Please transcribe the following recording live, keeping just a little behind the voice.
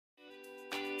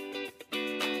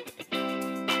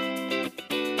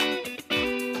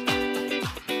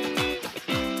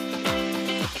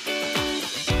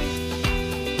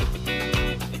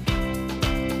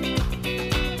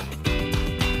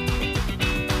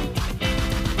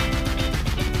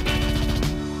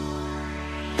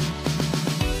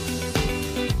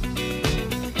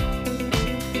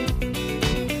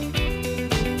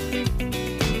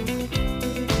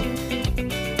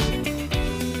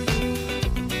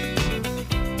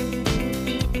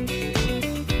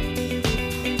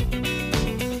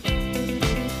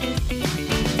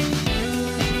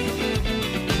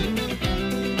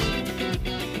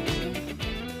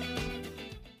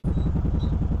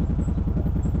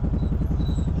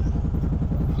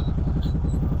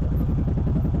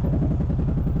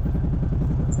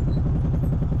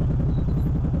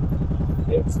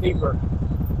steeper.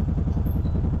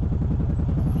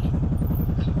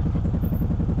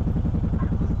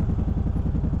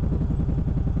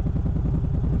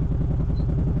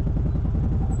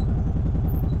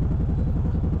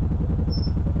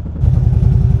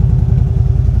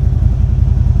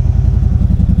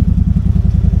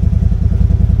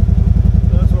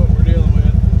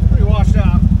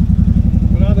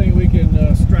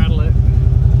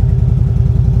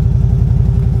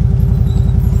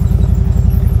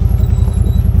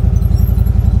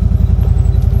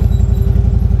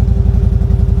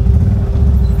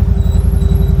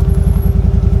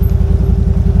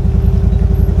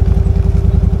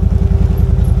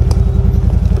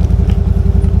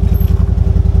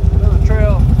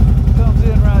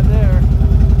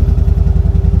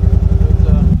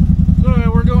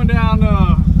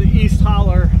 East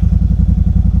Hollar.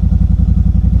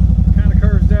 Kind of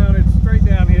curves down, it's straight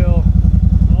downhill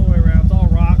all the way around, it's all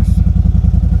rocks.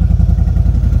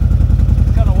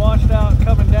 Kind of washed out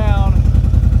coming down,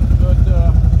 but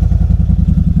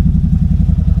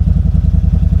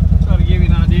try to give you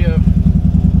an idea of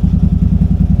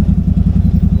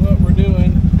what we're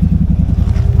doing.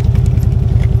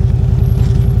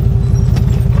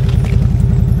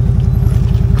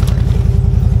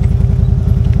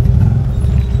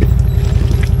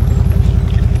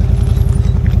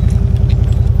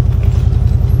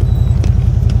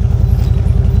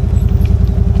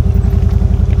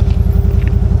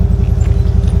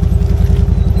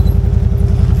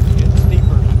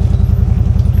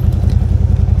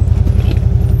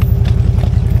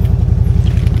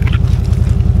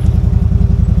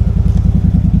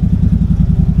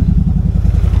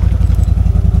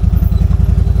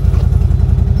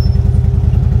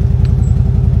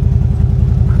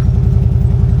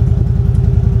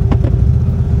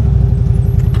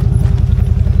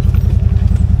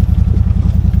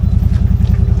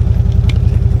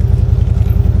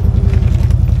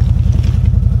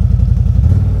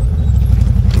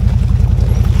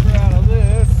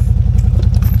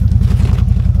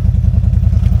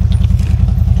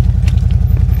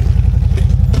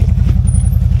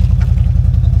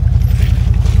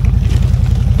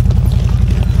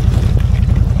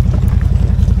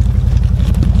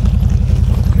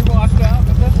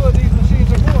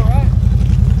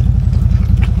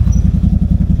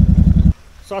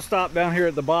 So I stopped down here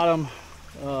at the bottom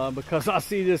because I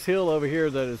see this hill over here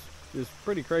that is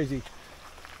pretty crazy.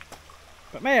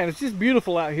 But man, it's just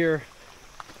beautiful out here.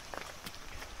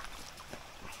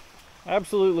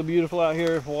 Absolutely beautiful out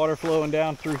here. Water flowing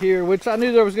down through here, which I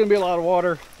knew there was going to be a lot of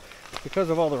water because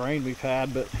of all the rain we've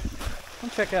had. But come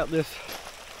check out this.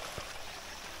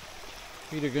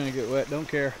 Feet are going to get wet, don't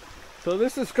care. So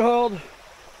this is called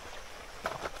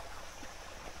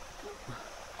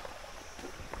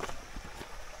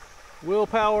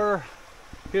Willpower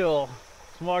Hill.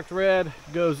 It's marked red,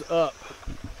 goes up.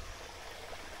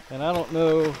 And I don't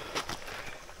know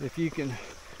if you can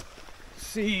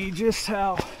see just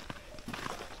how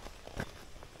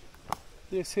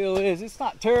this hill is. It's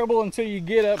not terrible until you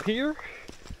get up here.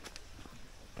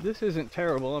 This isn't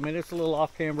terrible. I mean, it's a little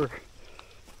off camber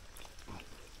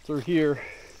through here.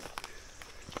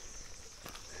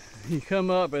 You come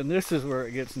up and this is where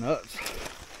it gets nuts.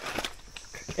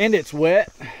 And it's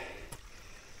wet.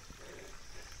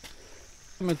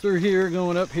 Coming through here,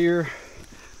 going up here,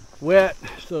 wet,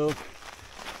 so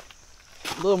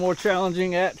a little more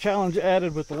challenging. Challenge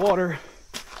added with the water.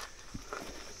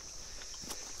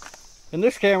 And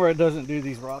this camera doesn't do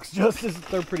these rocks justice.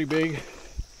 They're pretty big,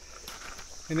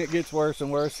 and it gets worse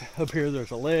and worse. Up here, there's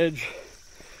a ledge.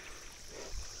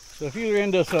 So if you're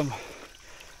into some,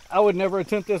 I would never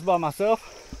attempt this by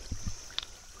myself.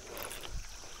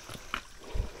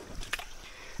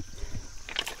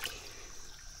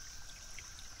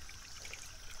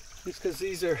 Just because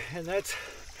these are, and that's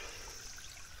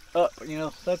up, you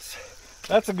know, that's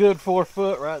a good 4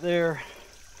 foot right there,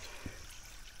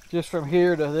 just from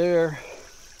here to there,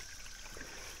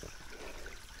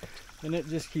 and it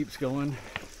just keeps going.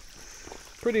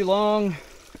 Pretty long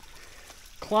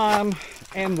climb,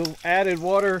 and the added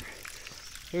water,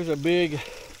 there's a big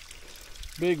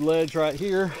ledge right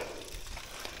here.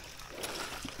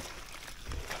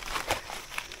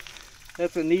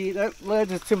 That's a knee, that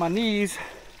ledge is to my knees.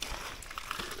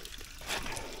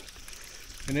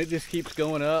 And it just keeps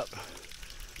going up.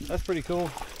 That's pretty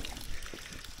cool.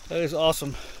 That is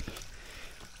awesome.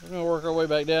 We're gonna work our way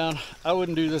back down. I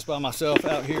wouldn't do this by myself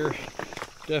out here.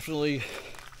 Definitely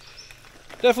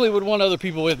would want other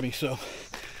people with me. So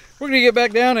we're gonna get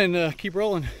back down and keep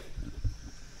rolling.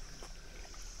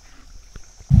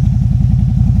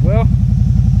 Well,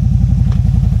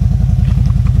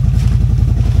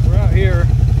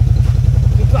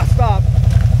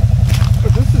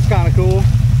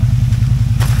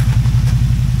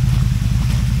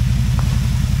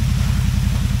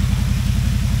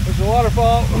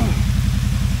 waterfall,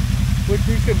 which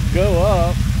you could go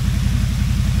up.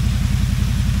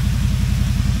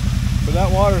 But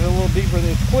that water's a little deeper.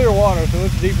 It's clear water, so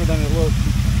it's deeper than it looks.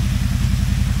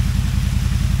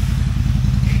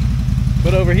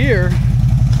 But over here,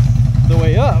 the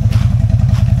way up,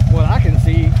 what I can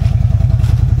see,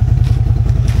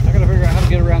 I gotta figure out how to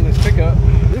get around this pickup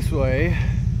this way.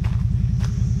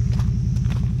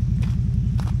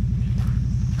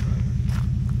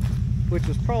 Which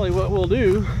is probably what we'll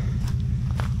do.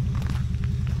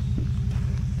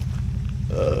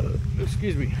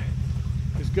 Excuse me.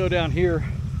 Just go down here.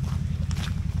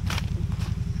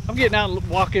 I'm getting out and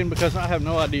walking because I have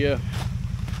no idea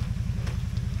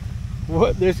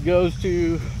what this goes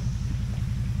to.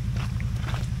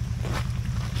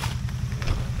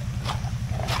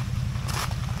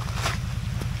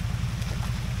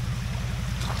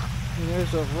 And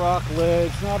there's a rock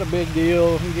ledge, not a big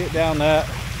deal. You can get down that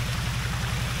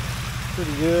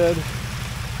pretty good.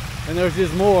 And there's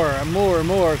just more and more and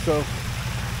more, so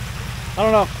I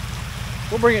don't know.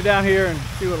 We'll bring it down here and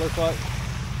see what it looks like.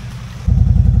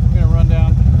 We're gonna run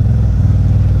down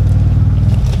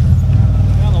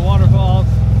the waterfalls.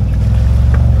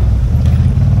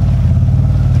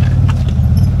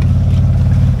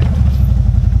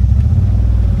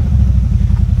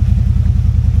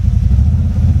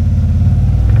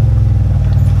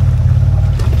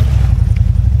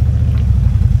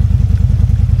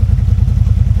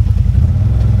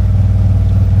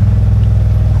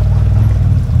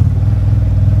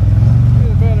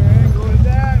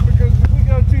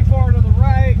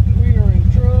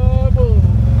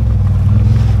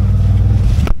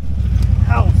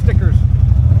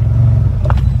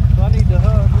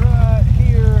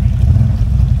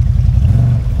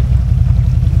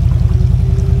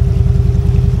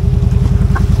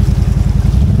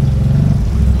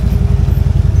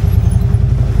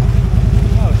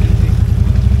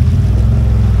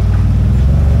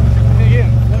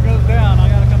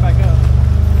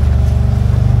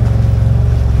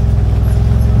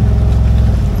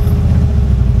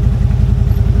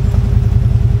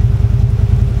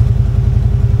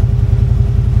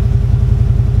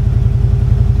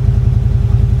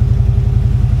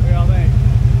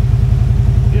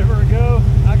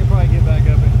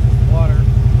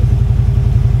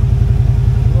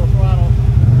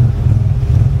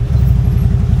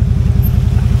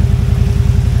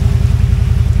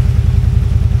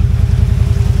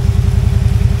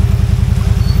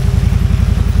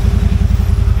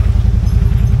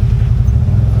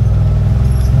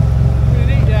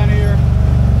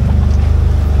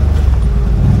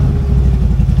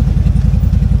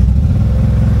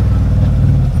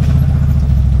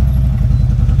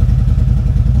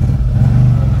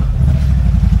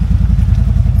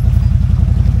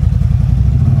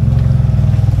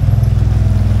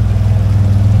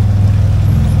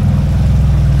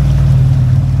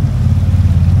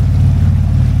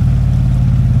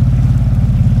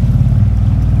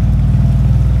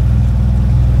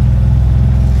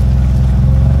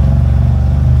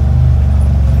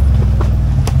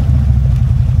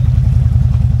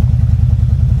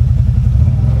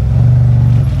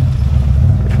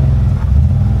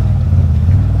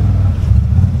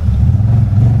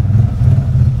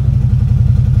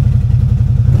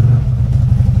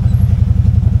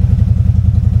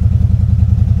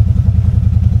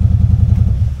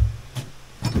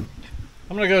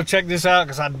 I'm gonna go check this out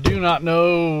because I do not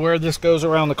know where this goes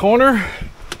around the corner,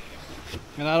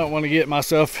 and I don't want to get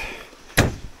myself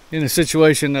in a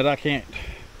situation that I can't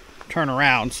turn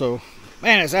around. So,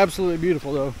 man, it's absolutely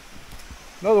beautiful though.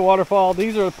 Another waterfall.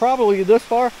 These are probably, this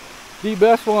far, the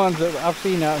best ones that I've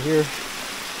seen out here.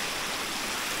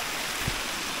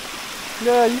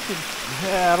 Yeah, you could,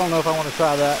 yeah, I don't know if I want to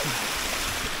try that.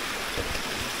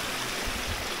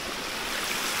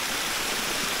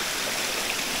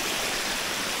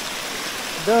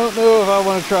 Don't know if I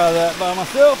want to try that by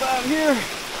myself out here.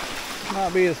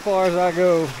 Might be as far as I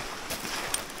go.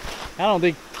 I don't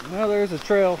think, well, there's a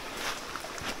trail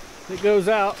that goes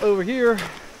out over here.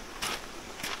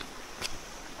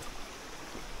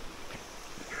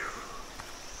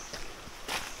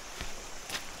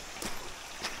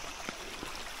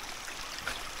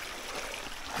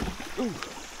 Ooh.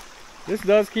 This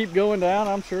does keep going down.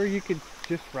 I'm sure you could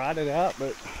just ride it out,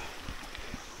 but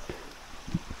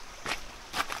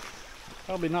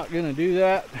probably not going to do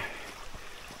that.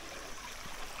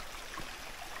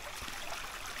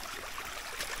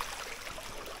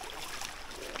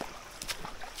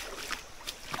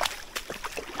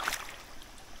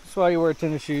 That's why you wear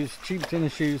tennis shoes, cheap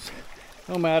tennis shoes.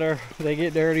 No matter, they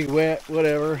get dirty, wet,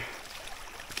 whatever.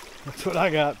 That's what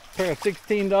I got. A pair of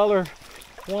 $16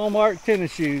 Walmart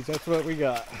tennis shoes, that's what we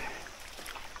got.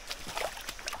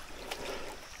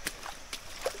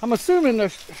 I'm assuming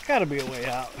there's got to be a way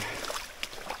out.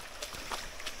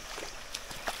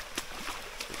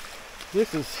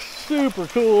 This is super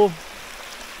cool.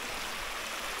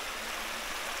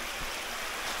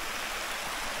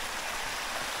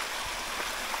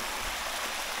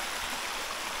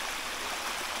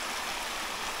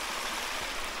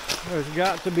 There's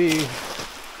got to be,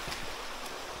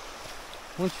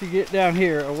 once you get down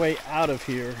here, a way out of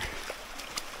here.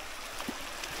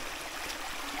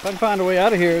 If I can find a way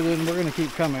out of here, then we're going to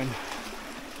keep coming.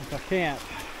 If I can't,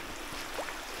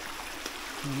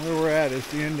 then where we're at is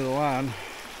the end of the line.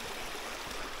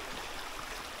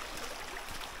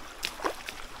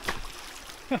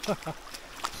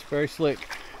 It's very slick.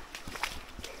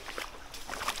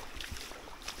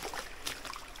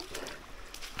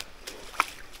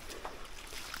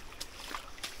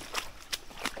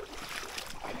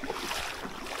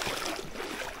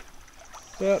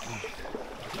 Yep.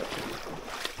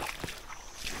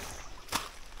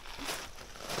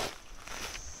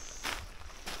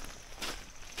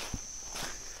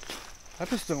 I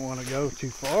just don't want to go too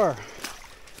far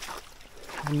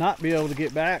and not be able to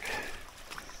get back.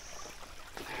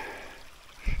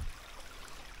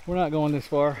 We're not going this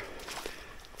far.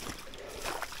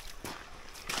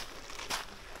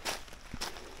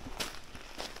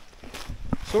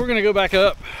 So we're going to go back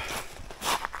up.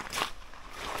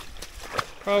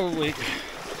 Probably,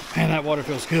 man, that water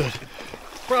feels good.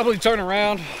 Probably turn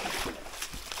around,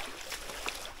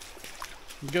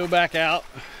 go back out,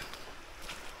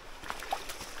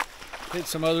 hit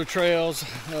some other trails.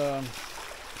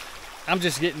 I'm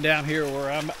just getting down here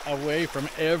where I'm away from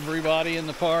everybody in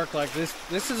the park. Like this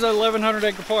is a 1,100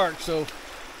 acre park, so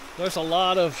there's a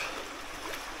lot of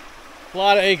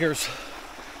acres.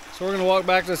 So we're gonna walk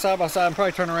back to the side by side and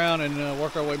probably turn around and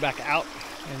work our way back out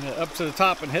and up to the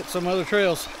top and hit some other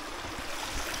trails.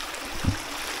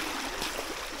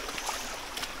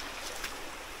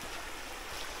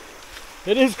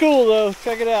 It is cool though,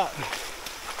 check it out.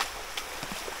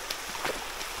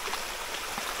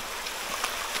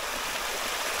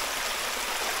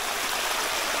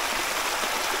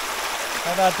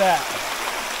 How about that?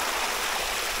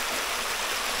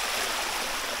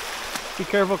 Be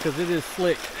careful because it is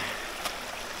slick.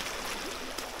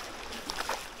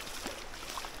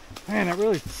 Man, it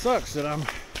really sucks that I'm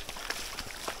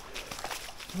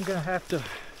gonna have to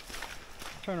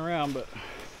turn around, but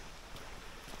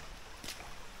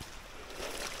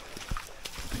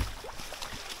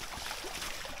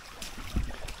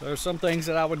there are some things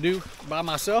that I would do by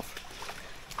myself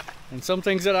and some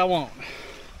things that I won't.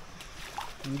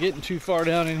 And getting too far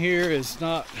down in here is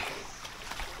not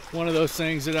one of those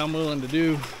things that I'm willing to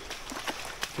do,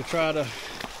 to try to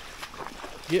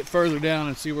get further down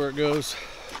and see where it goes.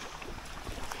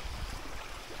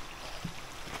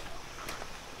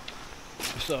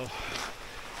 So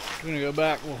we're gonna go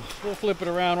back. We'll flip it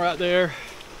around right there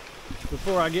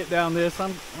before I get down this.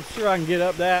 I'm sure I can get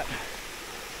up that.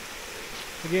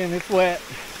 Again, it's wet,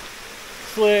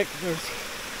 slick. There's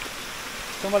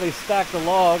somebody stacked a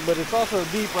log, but it's also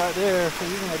deep right there, so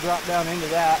you're gonna drop down into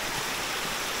that.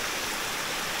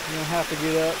 You're gonna have to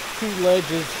get up 2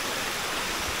 ledges.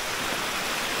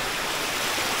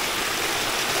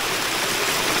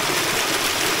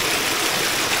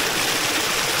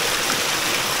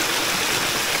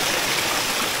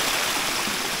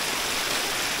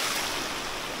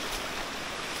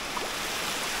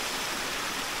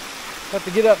 Have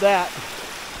to get up that.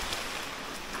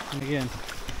 And again,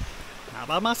 not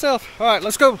by myself. All right,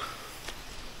 let's go.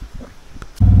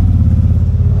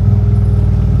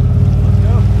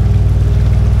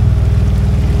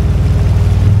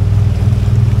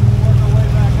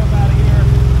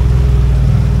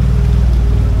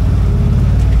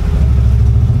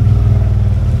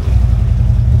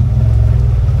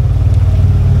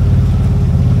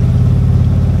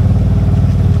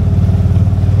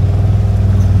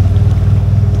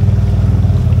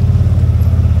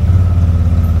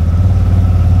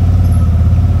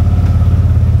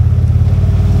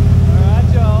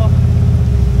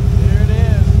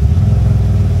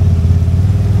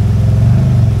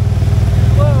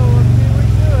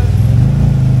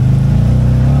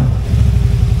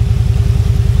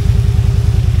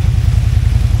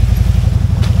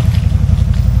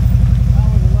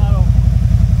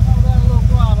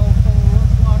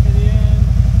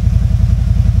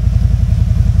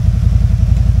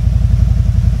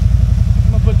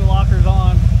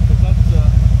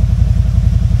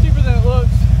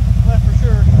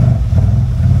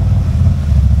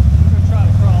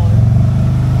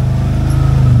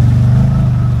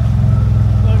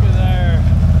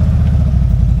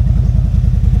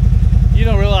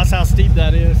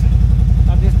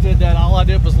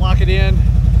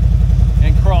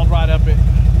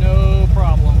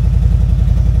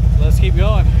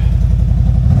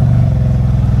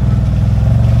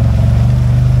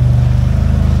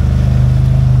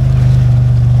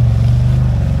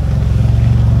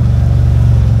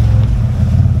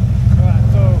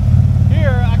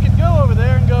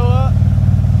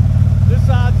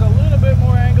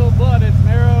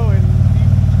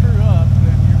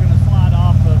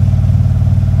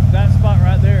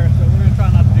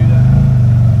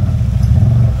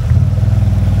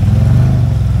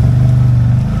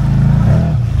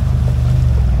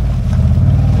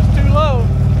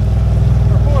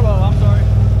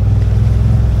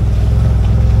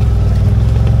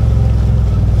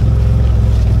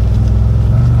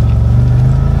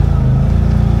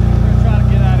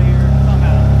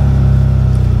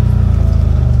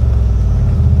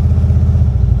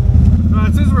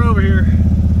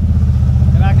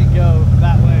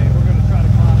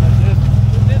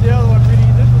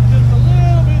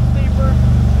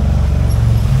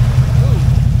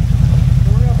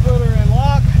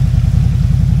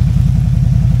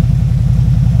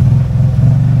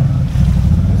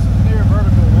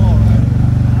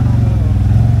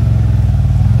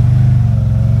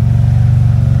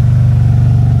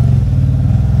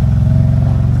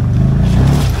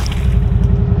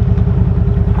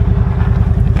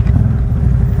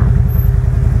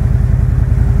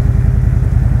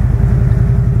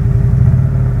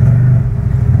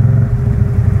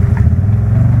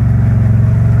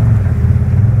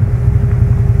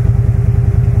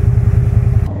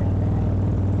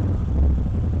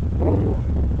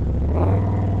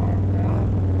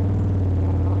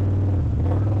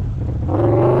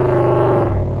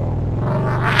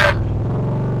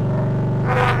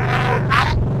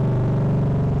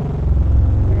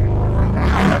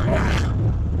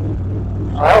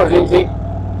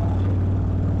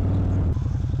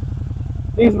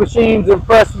 These machines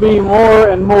impress me more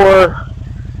and more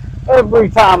every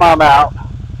time I'm out.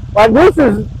 Like that's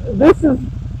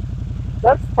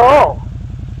tall.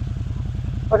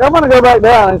 Like I'm gonna go back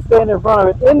down and stand in front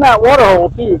of it in that water hole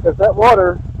too, because that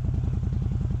water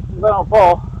is gonna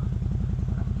fall.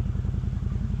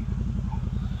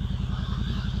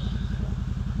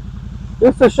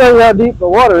 Just to show you how deep the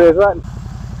water is, right?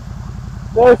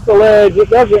 There's the ledge.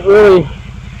 It doesn't really,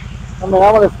 I mean,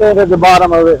 I'm gonna stand at the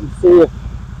bottom of it and see if,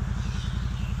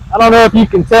 I don't know if you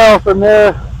can tell from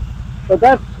there, but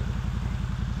that's,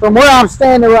 from where I'm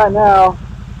standing right now,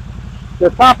 the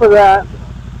top of that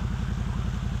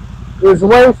is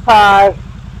waist high,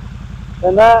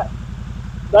 and that's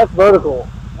vertical,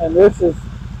 and this is,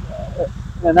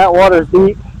 and that water's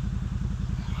deep.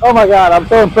 Oh my God, I'm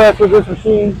so impressed with this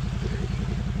machine.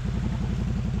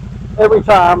 Every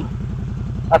time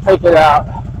I take it out,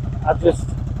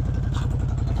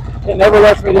 it never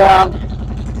lets me down.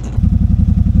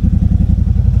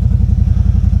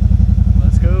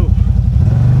 Let's go.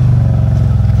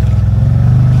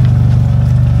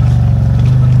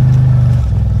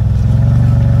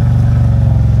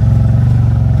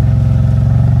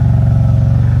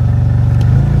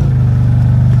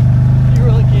 You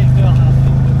really can't tell how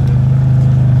steep this is.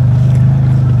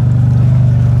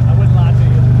 I wouldn't lie to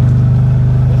you.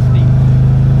 It's steep.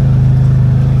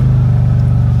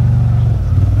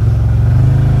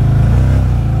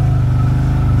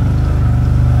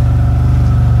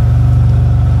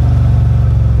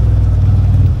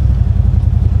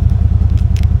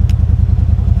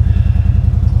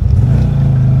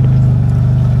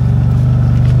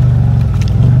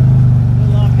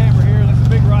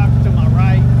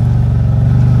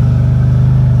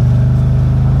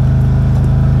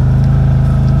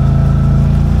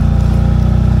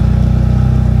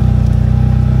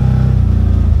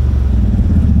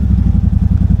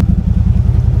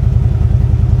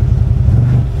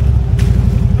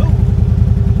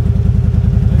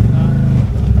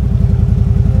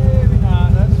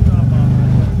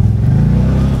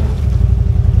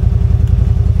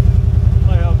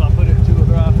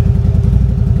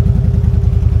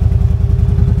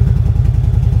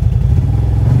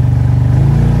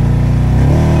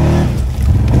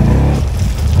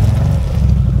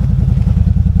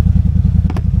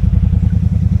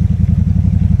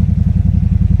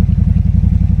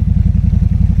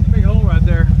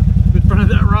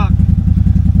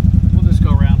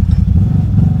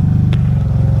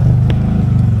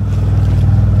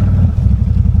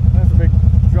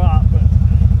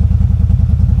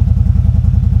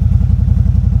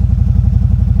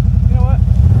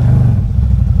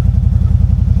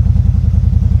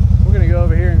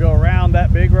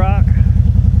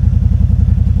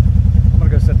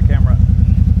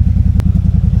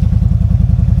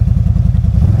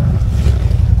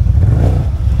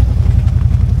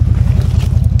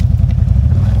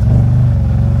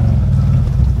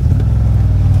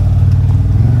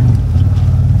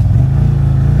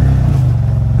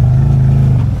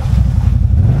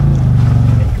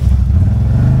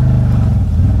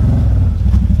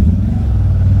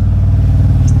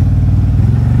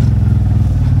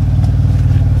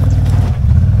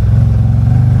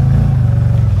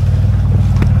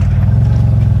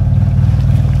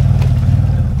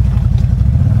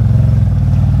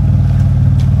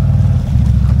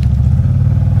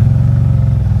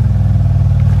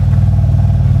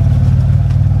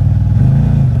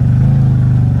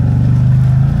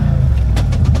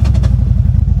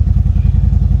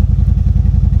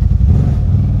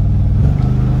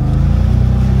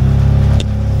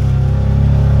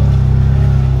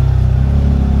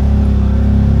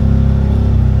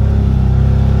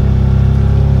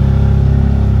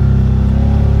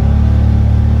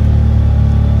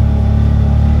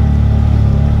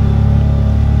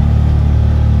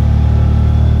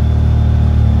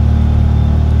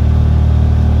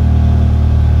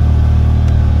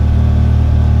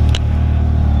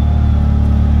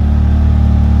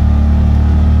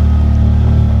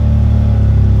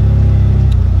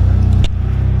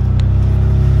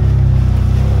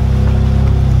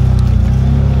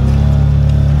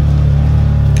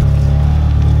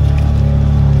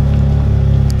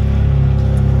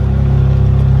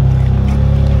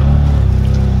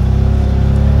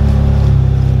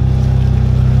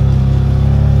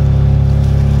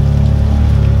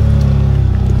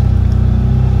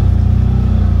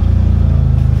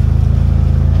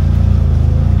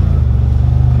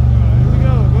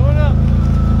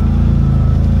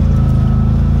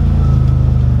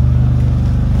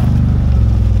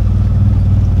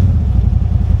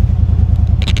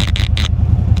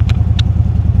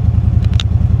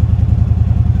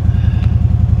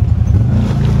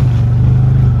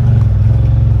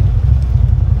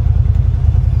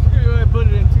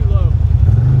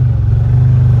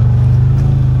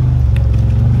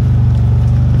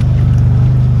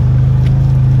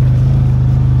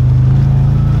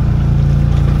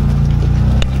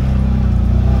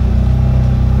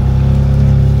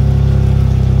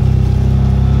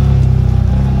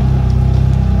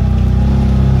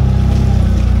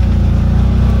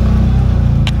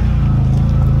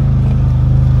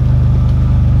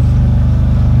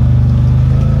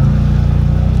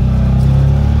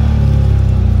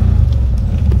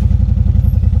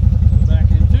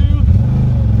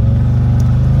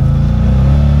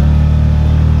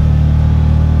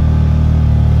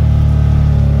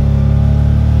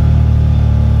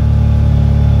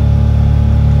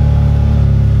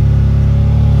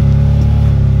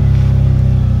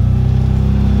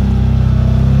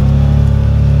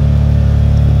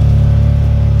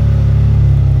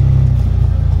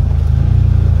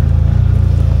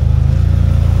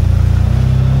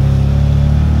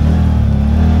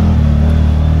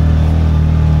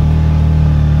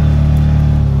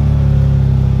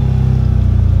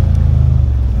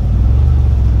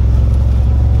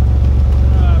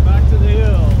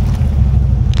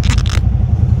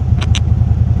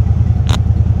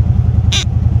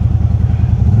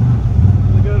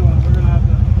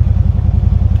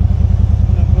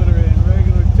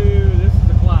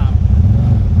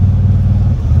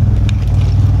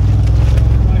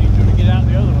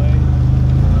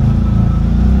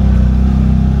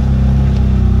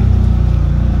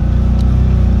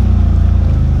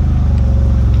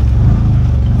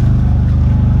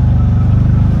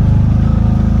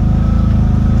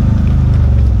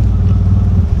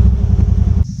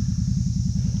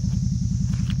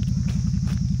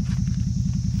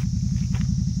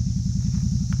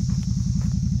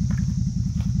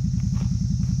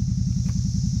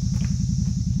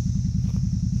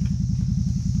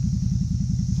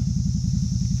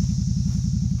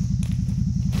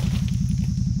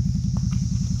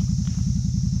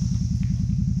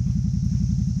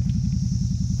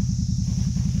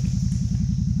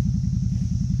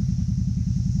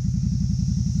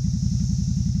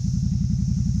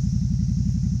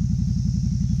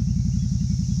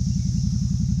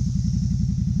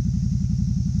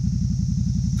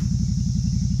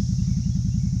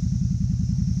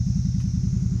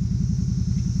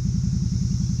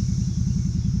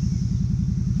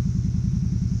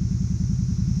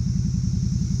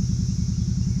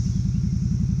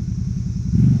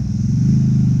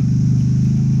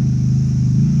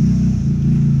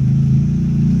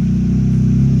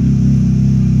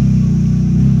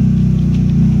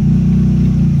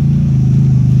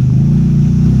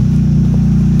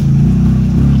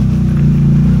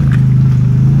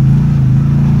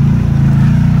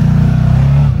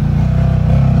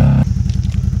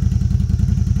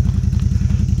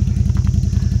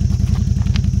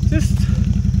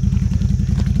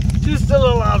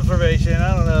 section,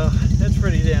 I don't know. It's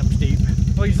pretty damn steep.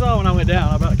 Well, you saw when I went down,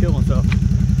 I about killed myself.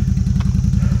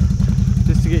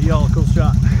 Just to get y'all a cool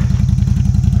shot.